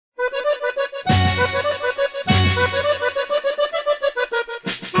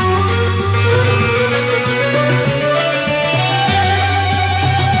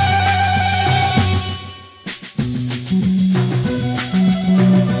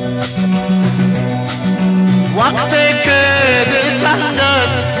که دل تنگ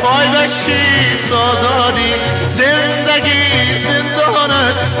است فایدش چیست آزادی؟ زندگی زندان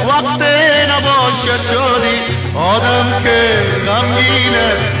است وقت نباشه شادی. آدم که غمگین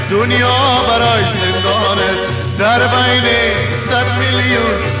است دنیا برای زندان است. در بین 100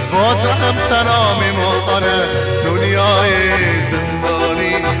 میلیون باز هم تنها میمانه. دنیای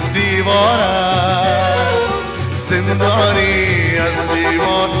زندانی دیوار است، زندانی از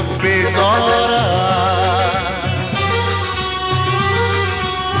دیوار بیزار است.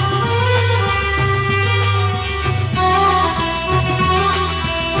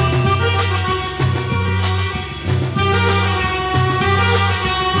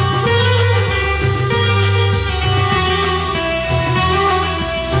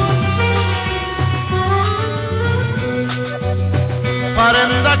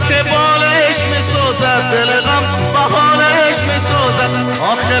 پرنده که بالش میسوزد دل غم به حالش میسوزد.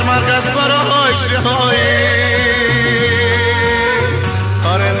 آخر مرگ از برایش رهایی.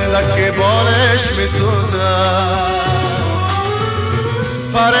 پرنده که بالش میسوزد،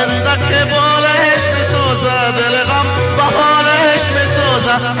 پرنده که بالش میسوزد دل غم به حالش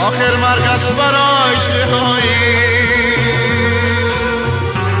میسوزد. آخر مرگ از برایش رهایی.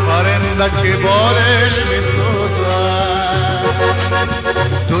 پرنده که بالش میسوزد.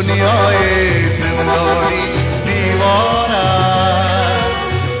 دنیای زندانی دیوار است،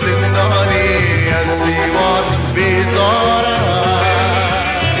 زندانی از دیوار بیزار است.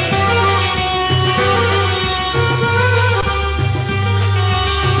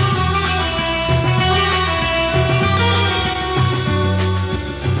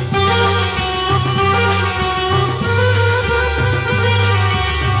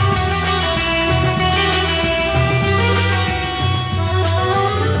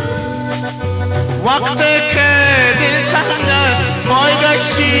 وقتیکه دل تنگ است فایدش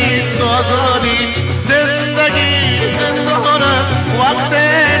چیست آزادی؟ زندگی زندان است وقت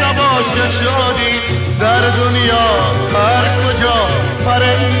نباشه شادی. در دنیا هر کجا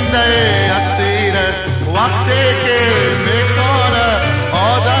پرنده اسیر است وقتی که